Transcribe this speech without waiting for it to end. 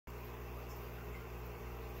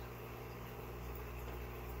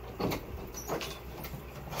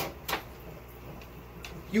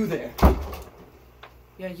You there.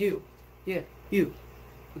 Yeah, you. Yeah, you.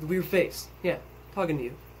 With a weird face. Yeah, talking to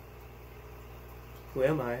you. Who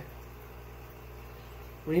am I?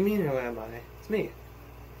 What do you mean, who am I? It's me.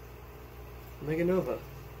 Omega Nova.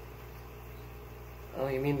 Oh,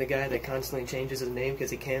 you mean the guy that constantly changes his name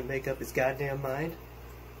because he can't make up his goddamn mind?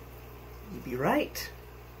 You'd be right.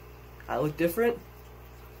 I look different.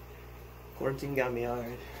 Quarantine got me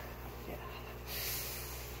hard. Yeah.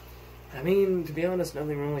 I mean, to be honest,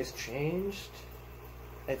 nothing really has changed.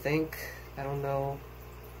 I think, I don't know,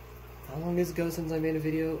 how long is it ago since I made a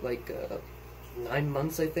video? Like, 9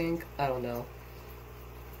 months, I think? I don't know.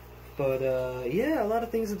 But, yeah, a lot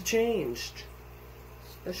of things have changed.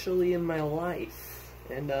 Especially in my life.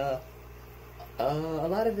 And, a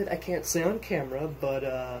lot of it I can't say on camera,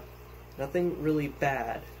 but, nothing really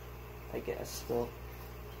bad, I guess. Well,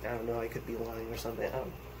 I don't know, I could be lying or something. I don't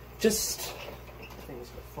know. Just, things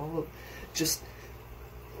that follow. Just,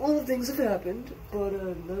 a lot of things have happened, but,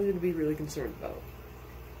 nothing to be really concerned about.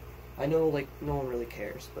 I know, like, no one really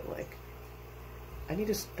cares, but, like, I need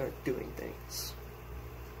to start doing things.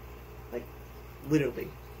 Like, literally.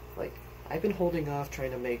 Like, I've been holding off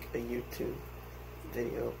trying to make a YouTube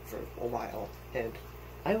video for a while, and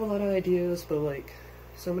I have a lot of ideas, but, like,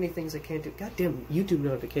 so many things I can't do. Goddamn YouTube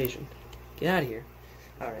notification. Get out of here.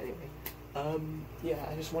 Alright, anyway. Yeah,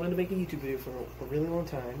 I just wanted to make a YouTube video for a really long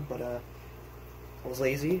time, but, I was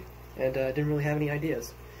lazy, and, didn't really have any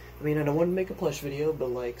ideas. I mean, I don't want to make a plush video,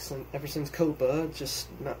 but, like, ever since Copa, it's just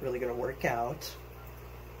not really gonna work out.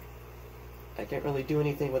 I can't really do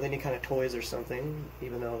anything with any kind of toys or something,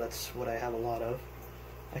 even though that's what I have a lot of.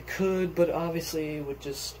 I could, but obviously it would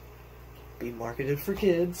just be marketed for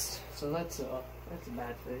kids, so that's a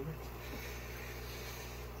bad thing.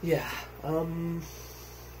 Yeah,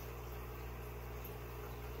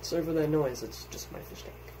 sorry for that noise, it's just my fish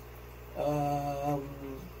tank. I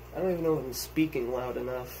don't even know if I'm speaking loud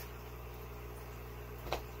enough.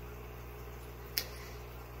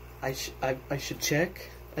 I should check,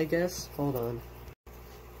 I guess. Hold on.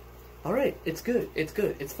 Alright, it's good,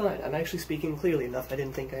 it's fine. I'm actually speaking clearly enough, I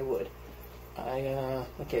didn't think I would.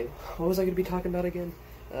 Okay, what was I going to be talking about again?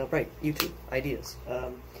 Right, YouTube, ideas.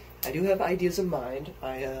 I do have ideas in mind,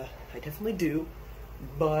 I definitely do,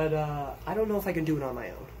 but, I don't know if I can do it on my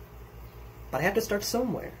own. But I have to start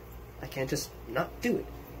somewhere. I can't just not do it.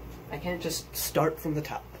 I can't just start from the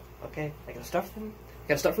top, okay? I gotta start from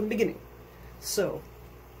the beginning. So,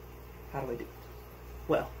 how do I do it?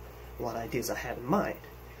 Well, a lot of ideas I have in mind.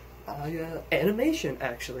 Animation,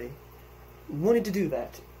 actually. Wanted to do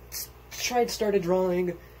that. Started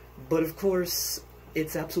drawing, but of course,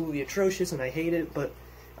 it's absolutely atrocious and I hate it, but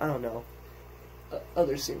I don't know.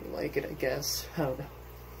 Others seem to like it, I guess. I don't know.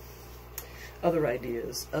 Other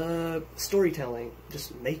ideas. Storytelling.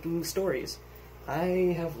 Just making stories.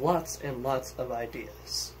 I have lots and lots of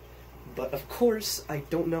ideas. But of course, I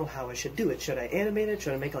don't know how I should do it. Should I animate it?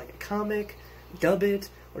 Should I make like a comic? Dub it?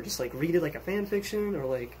 Or just like read it like a fanfiction? Or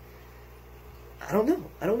like... I don't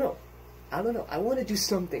know. I want to do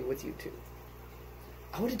something with YouTube.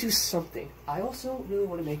 I want to do something. I also really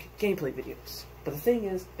want to make gameplay videos. But the thing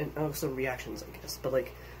is, and also reactions, I guess, but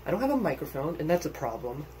like, I don't have a microphone, and that's a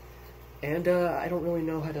problem. And I don't really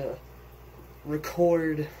know how to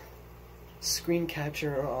record screen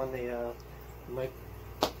capture on my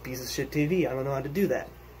piece of shit TV. I don't know how to do that.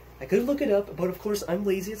 I could look it up, but of course I'm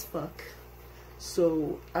lazy as fuck.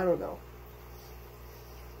 So, I don't know.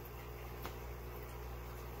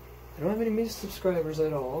 I don't have any subscribers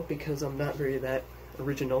at all, because I'm not very that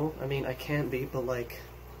original. I mean, I can be, but like,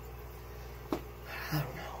 I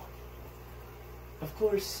don't know. Of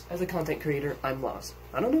course, as a content creator, I'm lost.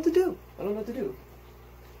 I don't know what to do. I don't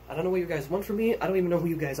know what you guys want from me. I don't even know who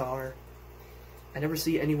you guys are. I never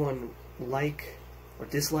see anyone like, or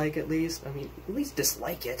dislike at least. I mean, at least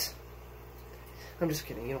dislike it. I'm just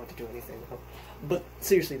kidding, you don't have to do anything. But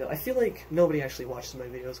seriously though, I feel like nobody actually watches my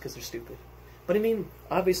videos because they're stupid. But I mean,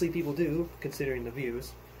 obviously people do, considering the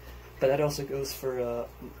views. But that also goes for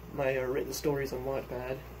my written stories on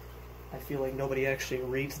Wattpad. I feel like nobody actually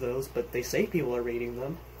reads those, but they say people are reading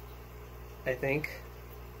them. I think.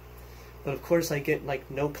 But of course I get,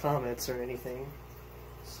 like, no comments or anything.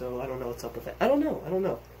 So I don't know what's up with that. I don't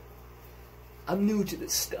know. I'm new to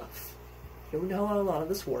this stuff. I don't know how a lot of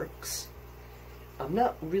this works. I'm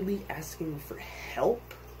not really asking for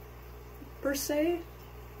help, per se.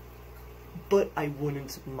 But I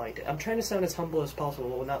wouldn't mind it. I'm trying to sound as humble as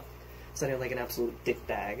possible without sounding like an absolute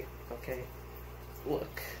dickbag, okay?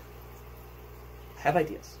 Look. I have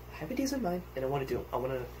ideas. I have ideas in mind, and I want to do them. I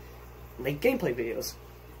want to make gameplay videos.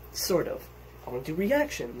 Sort of. I want to do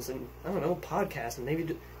reactions, and, I don't know, podcasts, and maybe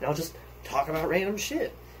and I'll just talk about random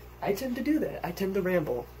shit. I tend to do that. I tend to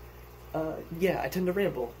ramble. Yeah, I tend to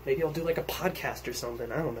ramble. Maybe I'll do like a podcast or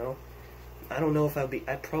something. I don't know. I don't know if I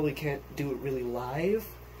probably can't do it really live,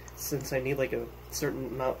 since I need like a certain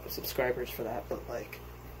amount of subscribers for that, but like,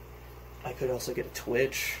 I could also get a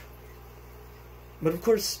Twitch. But of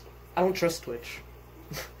course, I don't trust Twitch.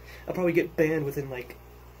 I'll probably get banned within like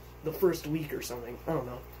the first week or something. I don't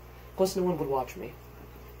know. Plus, no one would watch me.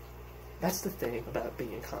 That's the thing about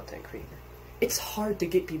being a content creator. It's hard to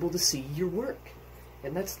get people to see your work.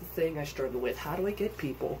 And that's the thing I struggle with. How do I get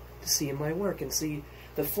people to see my work and see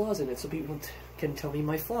the flaws in it, so people can tell me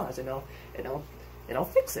my flaws, and I'll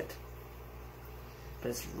fix it. But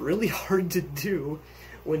it's really hard to do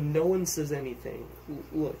when no one says anything.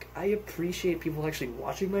 Look, I appreciate people actually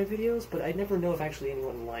watching my videos, but I never know if actually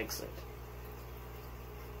anyone likes it.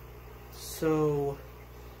 So,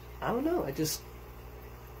 I don't know, I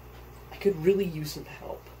could really use some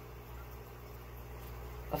help.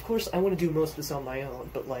 Of course, I want to do most of this on my own,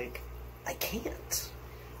 but like, I can't.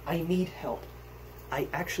 I need help. I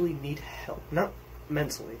actually need help. Not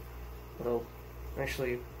mentally. Well,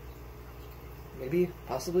 actually, maybe,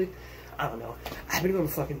 possibly. I don't know. I've been going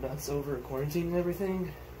fucking nuts over quarantine and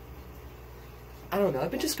everything. I don't know.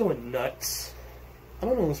 I've been just going nuts. I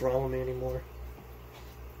don't know what's wrong with me anymore.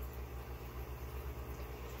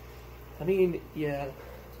 I mean, yeah.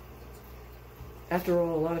 After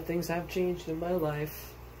all, a lot of things have changed in my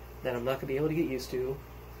life that I'm not going to be able to get used to.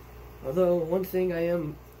 Although, one thing I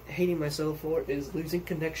am hating myself for is losing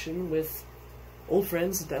connection with old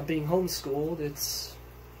friends that being homeschooled. It's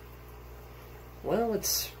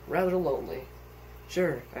rather lonely.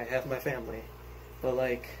 Sure, I have my family, but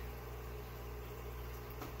like,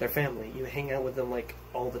 they're family. You hang out with them like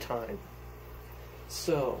all the time.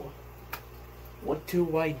 So, what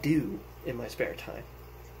do I do in my spare time?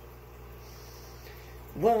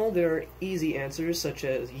 Well, there are easy answers such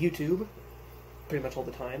as YouTube, pretty much all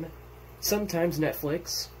the time. Sometimes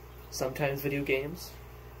Netflix, sometimes video games.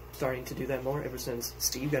 Starting to do that more ever since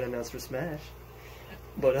Steve got announced for Smash.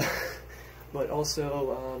 But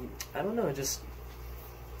also, I don't know, I just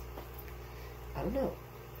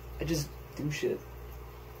do shit.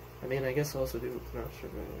 I mean, I guess I also do, not sure,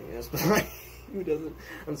 I guess, but like, who doesn't?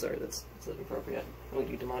 I'm sorry, that's inappropriate. I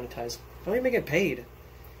would be demonetized. I don't even get paid.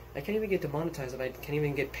 I can't even get demonetized if I can't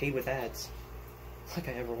even get paid with ads. Like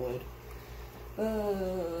I ever would.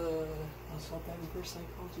 I'll swap that in reverse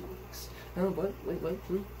psychology next. Oh, what? Wait, what?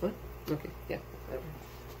 What? Okay, yeah, whatever.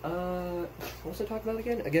 What was I talking about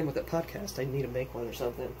again? Again, with that podcast, I need to make one or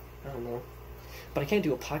something. I don't know. But I can't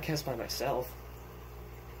do a podcast by myself.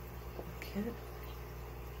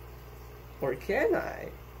 Or can I?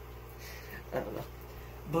 I don't know.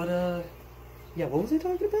 But, yeah, what was I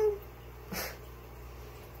talking about?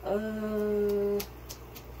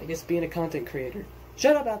 I guess being a content creator.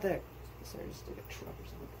 Shut up out there! Sorry, just like a truck or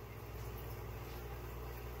something.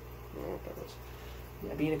 I don't know what that was.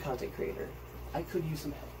 Yeah, being a content creator. I could use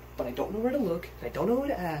some help, but I don't know where to look, I don't know who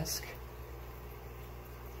to ask.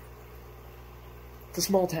 It's a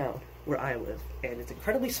small town where I live, and it's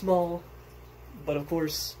incredibly small, but of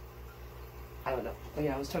course, I don't know. Oh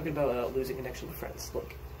yeah, I was talking about losing connection with friends.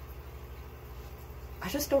 Look, I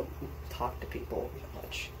just don't talk to people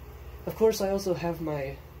much. Of course, I also have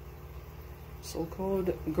my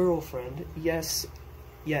so-called girlfriend. Yes,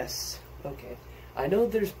 okay. I know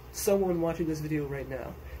there's someone watching this video right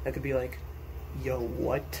now that could be like, yo,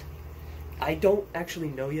 what? I don't actually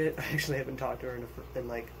know yet. I actually haven't talked to her in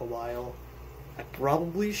like a while. I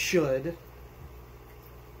probably should,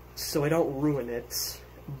 so I don't ruin it,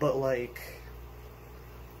 but like,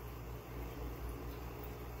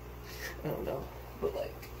 I don't know, but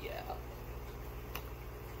like, yeah.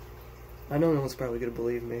 I know no one's probably gonna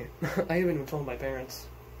believe me. I haven't even told my parents.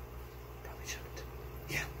 Probably shouldn't.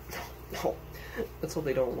 Yeah, no. Let's hope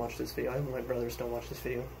they don't watch this video. I hope my brothers don't watch this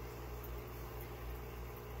video.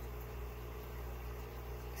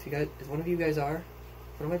 If one of you guys are,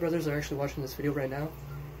 one of my brothers are actually watching this video right now,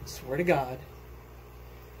 I swear to God,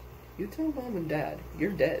 you tell mom and dad,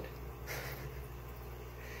 you're dead.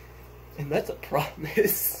 And that's a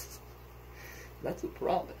promise. That's a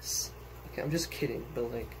promise. Okay, I'm just kidding,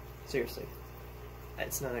 but like, seriously,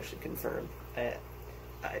 it's not actually confirmed. I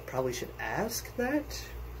probably should ask that.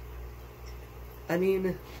 I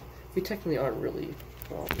mean, we technically aren't really,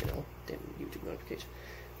 well, you know, damn YouTube notification.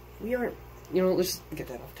 We aren't, you know, let's just get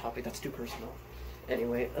that off topic, that's too personal.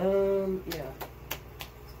 Anyway, yeah.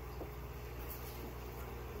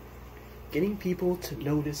 Getting people to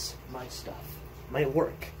notice my stuff, my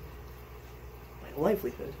work, my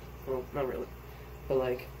livelihood. Well, not really, but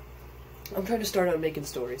like, I'm trying to start out making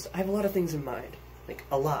stories. I have a lot of things in mind, like,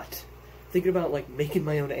 a lot. thinking about, like, making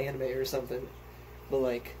my own anime or something. But,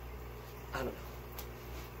 like, I don't know.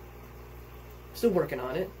 Still working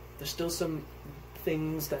on it. There's still some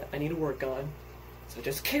things that I need to work on, such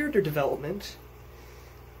as character development.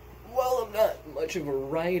 While I'm not much of a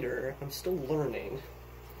writer, I'm still learning.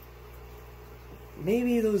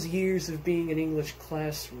 Maybe those years of being in English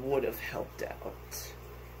class would have helped out.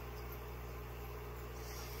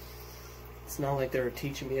 It's not like they were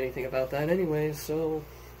teaching me anything about that anyway, so...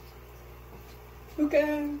 who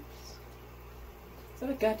cares? Is that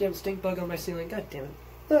a goddamn stink bug on my ceiling? God damn it.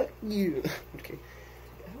 Not you. Okay.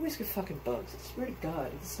 I always get fucking bugs. I swear to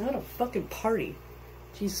God. It's not a fucking party.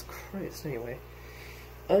 Jesus Christ. Anyway.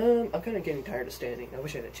 I'm kind of getting tired of standing. I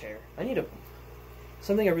wish I had a chair. I need a...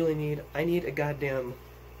 something I really need. I need a goddamn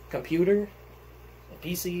computer, a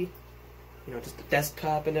PC, you know, just a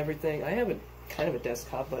desktop and everything. I have a kind of a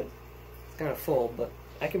desktop, but it's kind of full, but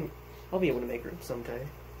I'll be able to make room someday.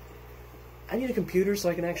 I need a computer so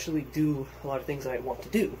I can actually do a lot of things I want to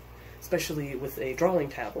do, especially with a drawing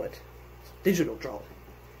tablet, digital drawing.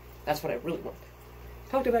 That's what I really want.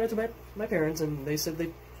 Talked about it to my parents, and they said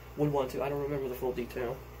they would want to. I don't remember the full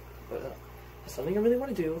detail, but that's something I really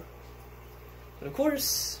want to do. But of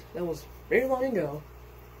course, that was very long ago.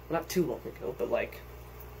 Well, not too long ago, but like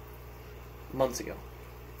months ago.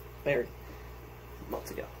 Very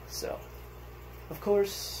months ago. So, of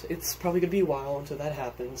course, it's probably going to be a while until that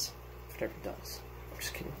happens. If it ever does. I'm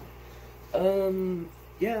just kidding.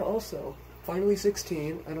 Yeah, also, finally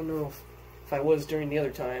 16. I don't know if I was during the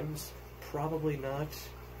other times. Probably not.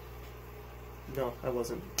 No, I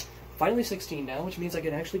wasn't. Finally 16 now, which means I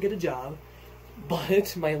can actually get a job.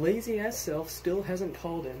 But my lazy ass self still hasn't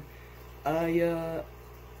called in. I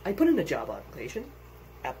put in a job application.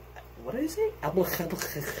 What did I say?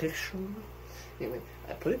 Application. Anyway,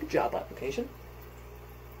 I put in a job application.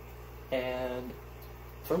 And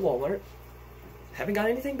from Walmart. Haven't got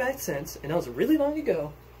anything back since, and that was really long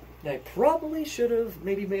ago. And I probably should have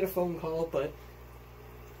maybe made a phone call, but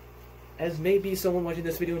as maybe someone watching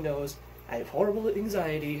this video knows, I have horrible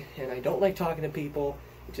anxiety, and I don't like talking to people,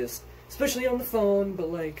 just, especially on the phone,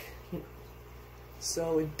 but like, you know,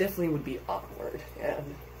 so it definitely would be awkward,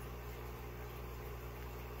 and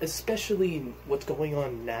especially what's going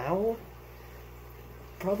on now,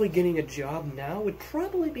 probably getting a job now would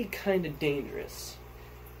probably be kind of dangerous.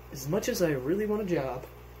 As much as I really want a job,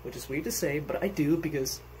 which is weird to say, but I do,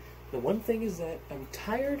 because the one thing is that I'm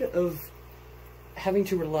tired of having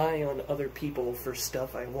to rely on other people for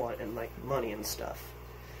stuff I want, and like money and stuff.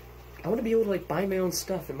 I want to be able to like buy my own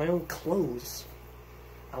stuff and my own clothes.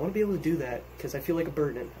 I want to be able to do that because I feel like a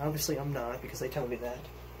burden. Obviously I'm not, because they tell me that,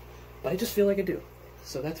 but I just feel like I do.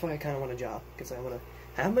 So that's why I kind of want a job, because I want to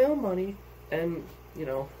have my own money and, you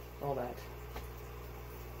know, all that.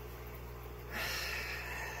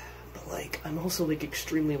 But like, I'm also like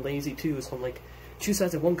extremely lazy too, so I'm like two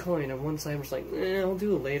sides of one coin, and one side was like, I'll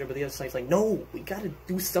do it later, but the other side's like, no, we gotta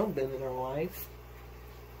do something in our life.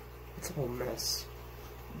 It's a whole mess.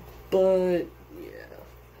 But, yeah,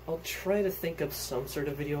 I'll try to think of some sort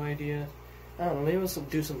of video idea. I don't know, maybe I'll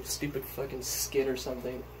do some stupid fucking skit or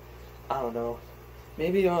something. I don't know.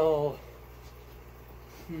 Maybe I'll...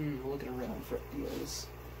 looking around for ideas.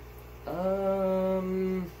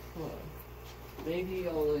 Hold on. Maybe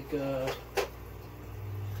I'll, like, I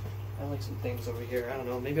like some things over here. I don't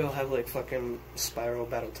know. Maybe I'll have like fucking Spyro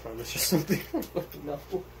Battle Thomas or something. No.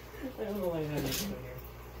 I don't know why I have this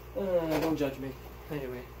over here. Don't judge me.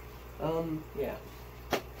 Anyway. Yeah.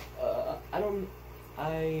 I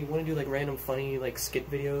want to do like random funny like skit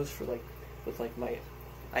videos for like, with like my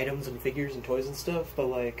items and figures and toys and stuff, but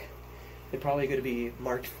like, they're probably going to be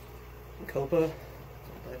marked Copa.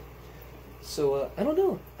 So, I don't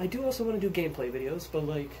know. I do also want to do gameplay videos, but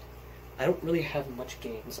like, I don't really have much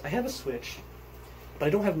games. I have a Switch, but I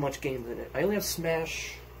don't have much games in it. I only have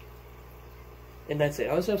Smash, and that's it.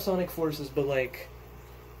 I also have Sonic Forces, but like,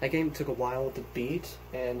 that game took a while to beat,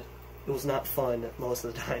 and it was not fun most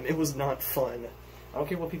of the time. It was not fun. I don't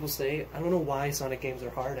care what people say. I don't know why Sonic games are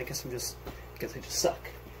hard. I guess because they just suck.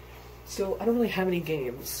 So, I don't really have any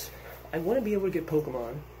games. I want to be able to get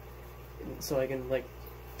Pokemon, so I can, like,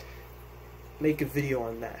 make a video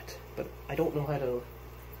on that. But I don't know how to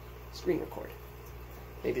screen record.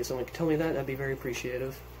 Maybe if someone could tell me that, that'd be very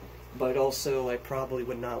appreciative. But also, I probably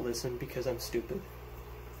would not listen because I'm stupid.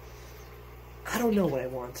 I don't know what I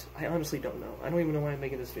want. I honestly don't know. I don't even know why I'm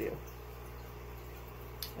making this video.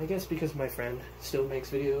 I guess because my friend still makes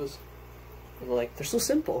videos, and like, they're so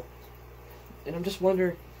simple. And I'm just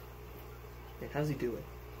wondering, man, how does he do it?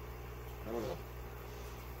 I don't know.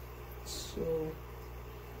 So,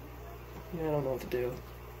 yeah, I don't know what to do.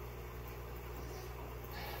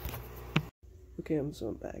 Okay, so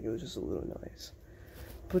I'm back. It was just a little noise.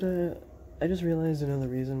 But, I just realized another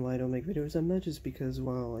reason why I don't make videos that much is because,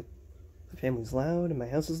 well, like, my family's loud and my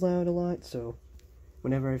house is loud a lot, so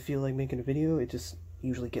whenever I feel like making a video, it just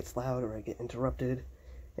usually gets loud or I get interrupted,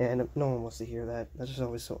 and no one wants to hear that. That's just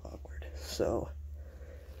always so awkward. So,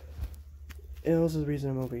 and also the reason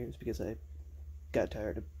I'm over here is because I got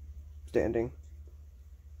tired of standing.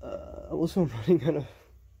 Also, I'm running out of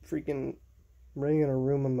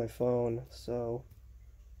room on my phone, so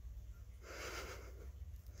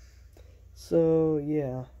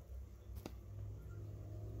yeah.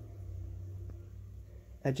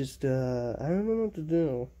 I don't know what to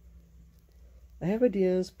do. I have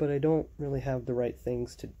ideas, but I don't really have the right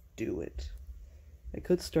things to do it. I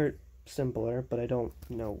could start simpler, but I don't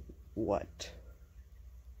know what.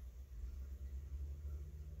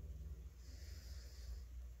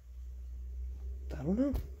 I don't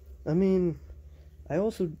know. I mean, I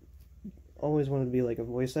also always wanted to be like a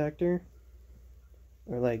voice actor,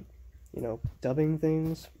 or like, you know, dubbing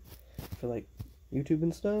things for like YouTube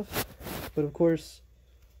and stuff, but of course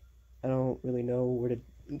I don't really know where to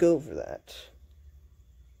go for that.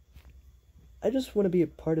 I just want to be a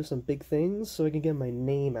part of some big things so I can get my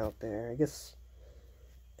name out there. I guess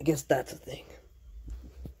that's a thing.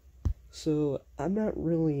 So I'm not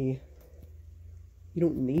really, you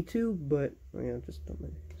don't need to, but oh yeah, just don't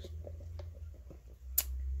mind.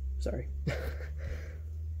 Sorry.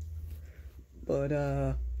 But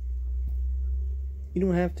you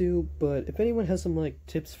don't have to, but if anyone has some like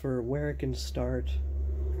tips for where I can start,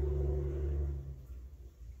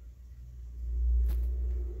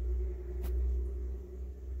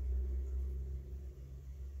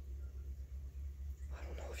 I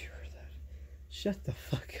don't know if you heard that. Shut the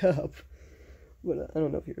fuck up. But I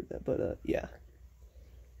don't know if you heard that, but yeah.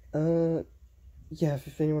 Yeah,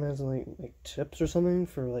 if anyone has like tips or something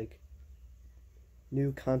for like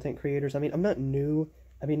new content creators. I mean, I'm not new.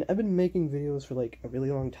 I mean, I've been making videos for like a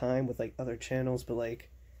really long time with like other channels, but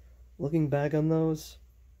like looking back on those,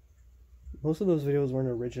 most of those videos weren't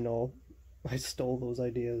original. I stole those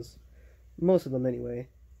ideas. Most of them anyway,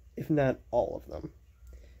 if not all of them.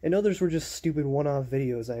 And others were just stupid one-off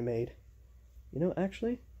videos I made. You know,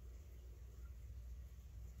 actually,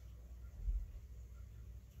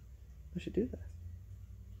 I should do that.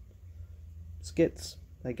 Skits,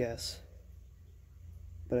 I guess.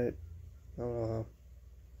 But I don't know how.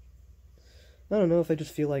 I don't know if I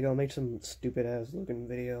just feel like I'll make some stupid ass looking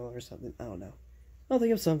video or something. I don't know. I'll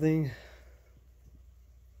think of something.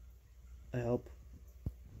 I hope.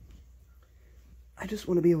 I just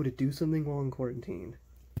want to be able to do something while in quarantine.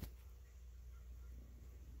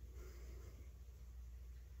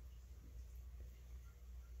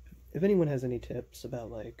 If anyone has any tips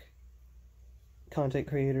about like content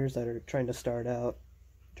creators that are trying to start out,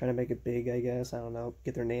 trying to make it big, I guess, I don't know,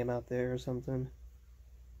 get their name out there or something.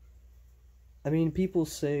 I mean, people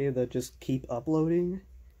say that just keep uploading,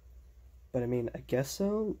 but I mean, I guess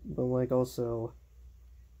so, but like also,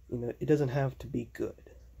 you know, it doesn't have to be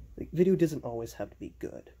good. Like, video doesn't always have to be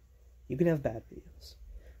good. You can have bad videos.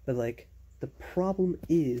 But like, the problem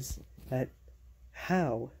is that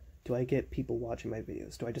how do I get people watching my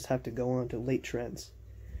videos? Do I just have to go on to late trends?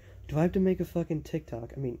 Do I have to make a fucking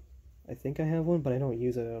TikTok? I mean, I think I have one, but I don't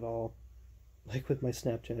use it at all. Like with my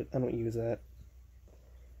Snapchat, I don't use that.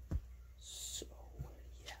 So,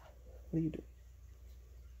 yeah. What are you doing?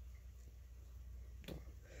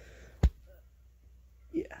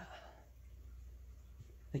 Yeah.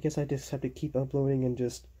 I guess I just have to keep uploading and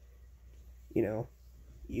just, you know,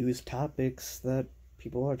 use topics that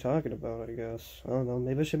people are talking about, I guess. I don't know,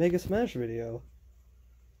 maybe I should make a Smash video.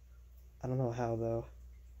 I don't know how, though.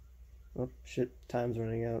 Oh, shit, time's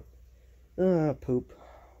running out. Ah, poop.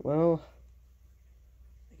 Well,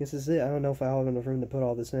 I guess that's it. I don't know if I'll have enough room to put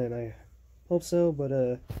all this in. I hope so,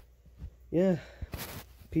 but, yeah.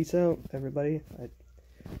 Peace out, everybody.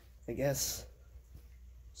 I guess.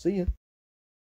 See ya.